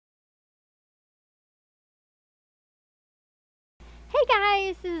Hey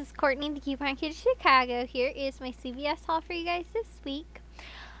guys, this is Courtney, the Coupon Kid of Chicago. Here is my CVS haul for you guys this week.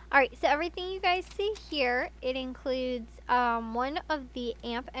 Alright, so everything you guys see here, it includes one of the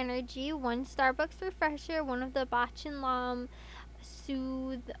Amp Energy, one Starbucks Refresher, one of the Botch and Lom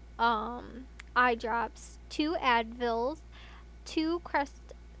Soothe eye drops, two Advils, two Crest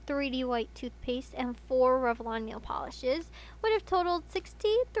 3D white toothpaste, and four Revlon nail polishes. Would have totaled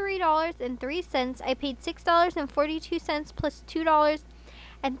 $63.03. I paid $6.42 plus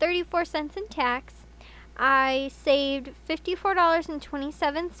 $2.34 in tax. I saved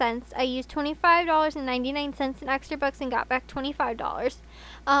 $54.27. I used $25.99 in extra bucks and got back $25.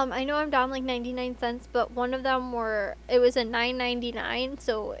 I know I'm down like 99 cents, but one of them it was a $9.99,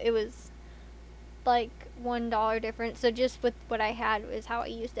 so it was like $1 difference. So just with what I had is how I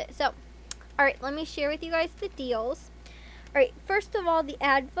used it. So, alright, let me share with you guys the deals. Alright, first of all, the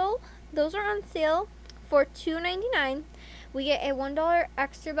Advil, those are on sale for $2.99. We get a $1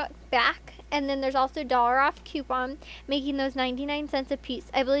 extra buck back, and then there's also a $1 off coupon, making those 99 cents a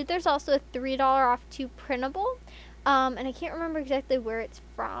piece. I believe there's also a $3 off 2 printable, and I can't remember exactly where it's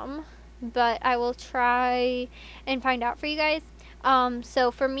from, but I will try and find out for you guys.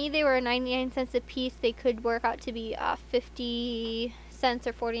 So for me, they were 99 cents a piece. They could work out to be 50 cents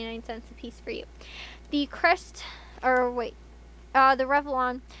or 49 cents a piece for you. The Crest, the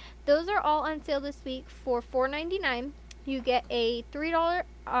Revlon, those are all on sale this week for $4.99. You get a $3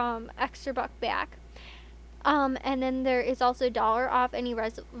 extra buck back. And then there is also $1 off any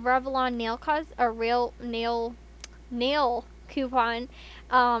Revlon nail coupon.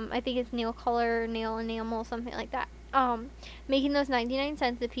 I think it's nail color, nail enamel, something like that. Making those 99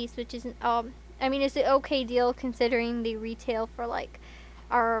 cents a piece, which isn't, I mean, it's an okay deal considering they retail for like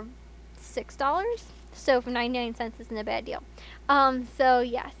our $6. So for 99 cents isn't a bad deal. So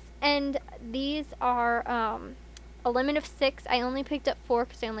yes, and these are a limit of 6. I only picked up 4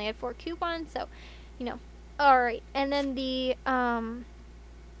 because I only had 4 coupons, so you know. Alright, and then the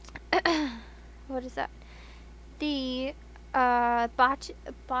what is that? The Botch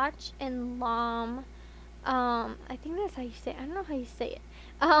and Lom, I think that's how you say it. I don't know how you say it.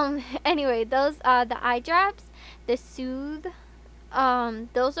 Anyway, those the eye drops, the Soothe,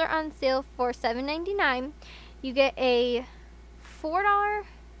 those are on sale for $7.99. You get a $4,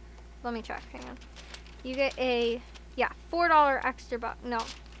 let me check, hang on. You get a $4 extra buck. No.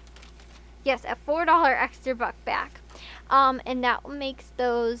 Yes, a $4 extra buck back. And that makes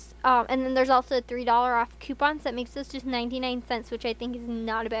those, and then there's also a $3 off coupons that makes those just 99 cents, which I think is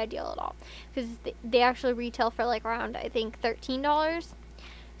not a bad deal at all. Because they actually retail for like around, I think, $13.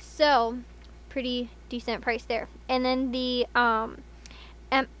 So, pretty decent price there. And then the Amp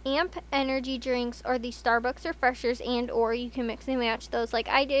energy drinks or the Starbucks refreshers, and or you can mix and match those like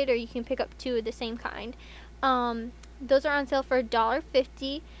I did, or you can pick up 2 of the same kind. Those are on sale for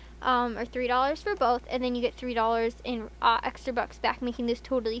 $1.50, or $3 for both, and then you get $3 in extra bucks back, making this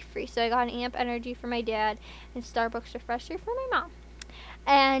totally free. So I got an Amp energy for my dad and Starbucks refresher for my mom.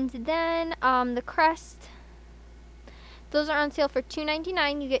 And then the Crest, those are on sale for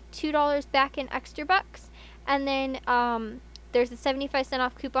 $2.99. You get $2 back in extra bucks, and then there's a 75-cent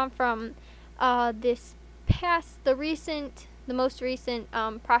off coupon from the most recent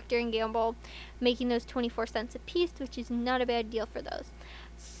Procter & Gamble, making those 24 cents a piece, which is not a bad deal for those.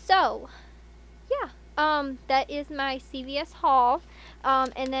 So, yeah, that is my CVS haul.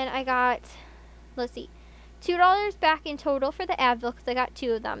 And then I got, let's see, $2 back in total for the Advil because I got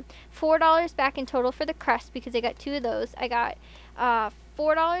 2 of them. $4 back in total for the Crest because I got 2 of those. I got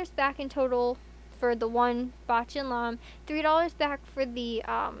 $4 back in total for the one Botch and Lom, $3 back for the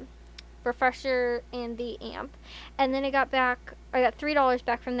refresher and the Amp, and then I got $3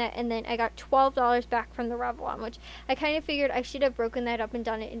 back from that, and then I got $12 back from the Revlon, which I kind of figured I should have broken that up and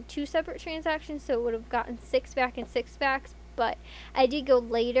done it in 2 separate transactions, so it would have gotten 6 back and 6 backs. But I did go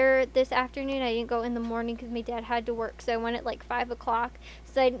later this afternoon. I didn't go in the morning because my dad had to work, so I went at like 5 o'clock,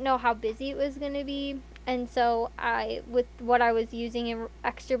 so I didn't know how busy it was going to be, and so with what I was using in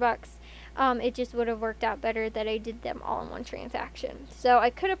extra bucks, it just would have worked out better that I did them all in one transaction. So I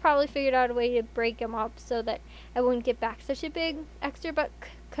could have probably figured out a way to break them up so that I wouldn't get back such a big extra buck,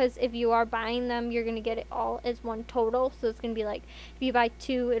 because if you are buying them, you're going to get it all as one total. So it's going to be like, if you buy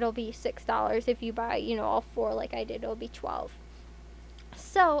 2, it'll be $6. If you buy, all 4 like I did, it'll be $12.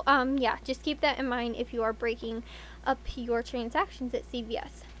 So, yeah, just keep that in mind if you are breaking up your transactions at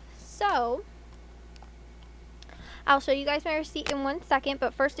CVS. So, I'll show you guys my receipt in 1 second,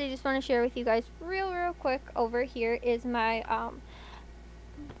 but first I just want to share with you guys real quick. Over here is my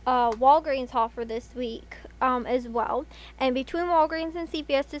Walgreens haul for this week. as well. And between Walgreens and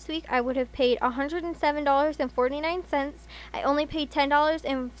CVS this week, I would have paid $107.49. I only paid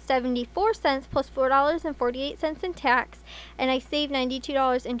 $10.74 plus $4.48 in tax, and I saved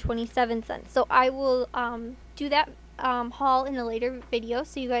 $92.27. So I will do that haul in a later video,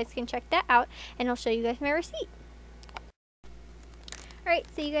 so you guys can check that out, and I'll show you guys my receipt. Alright,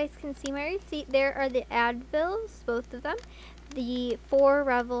 so you guys can see my receipt. There are the Advils, both of them. The 4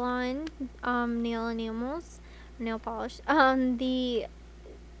 Revlon nail enamels, nail polish. The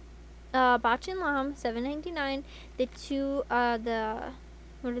Botch and Lom, $7.99. The 2,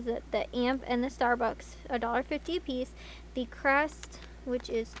 what is it? The Amp and the Starbucks, $1.50 a piece. The Crest, which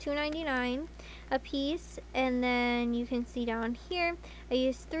is $2.99 a piece. And then you can see down here, I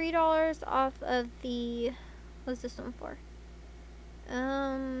used $3 off of the, what's this one for?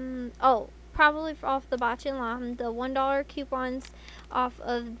 Probably off the Botch and Lom, the $1 coupons off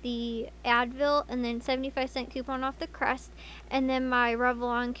of the Advil, and then 75-cent coupon off the Crest, and then my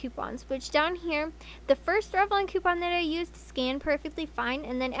Revlon coupons, which down here, the first Revlon coupon that I used scanned perfectly fine,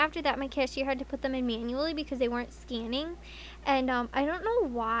 and then after that my cashier had to put them in manually because they weren't scanning. And I don't know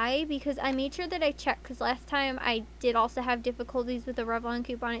why, because I made sure that I checked, because last time I did also have difficulties with the Revlon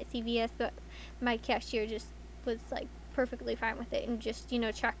coupon at CVS, but my cashier just was like perfectly fine with it, and just, you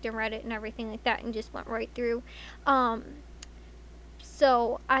know, checked and read it and everything like that, and just went right through.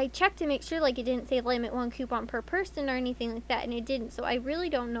 So I checked to make sure, like, it didn't say limit 1 coupon per person or anything like that, and it didn't. So I really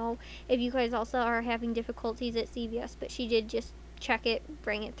don't know if you guys also are having difficulties at CVS, but she did just check it,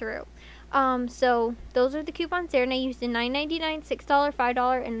 bring it through. So those are the coupons there, and I used a $9.99, $6,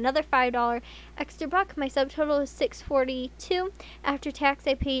 $5, and another $5 extra buck. My subtotal is $6.42. After tax,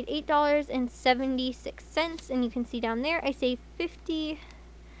 I paid $8.76, and you can see down there I saved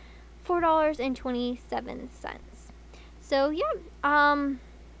 $54.27. So yeah, I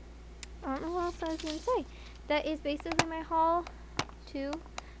don't know what else I was gonna say. That is basically my haul to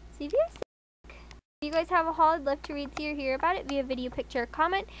CVS. If you guys have a haul, I'd love to read, see, or hear about it via video, picture, or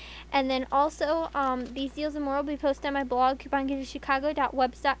comment. And then also, these deals and more will be posted on my blog,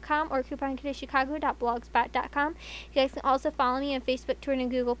 couponkittychicago.webs.com or couponkittychicago.blogspot.com. You guys can also follow me on Facebook, Twitter,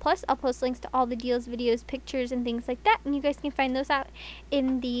 and Google+. I'll post links to all the deals, videos, pictures, and things like that. And you guys can find those out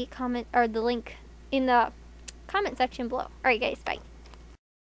in the comment, or the link in the comment section below. Alright guys, bye.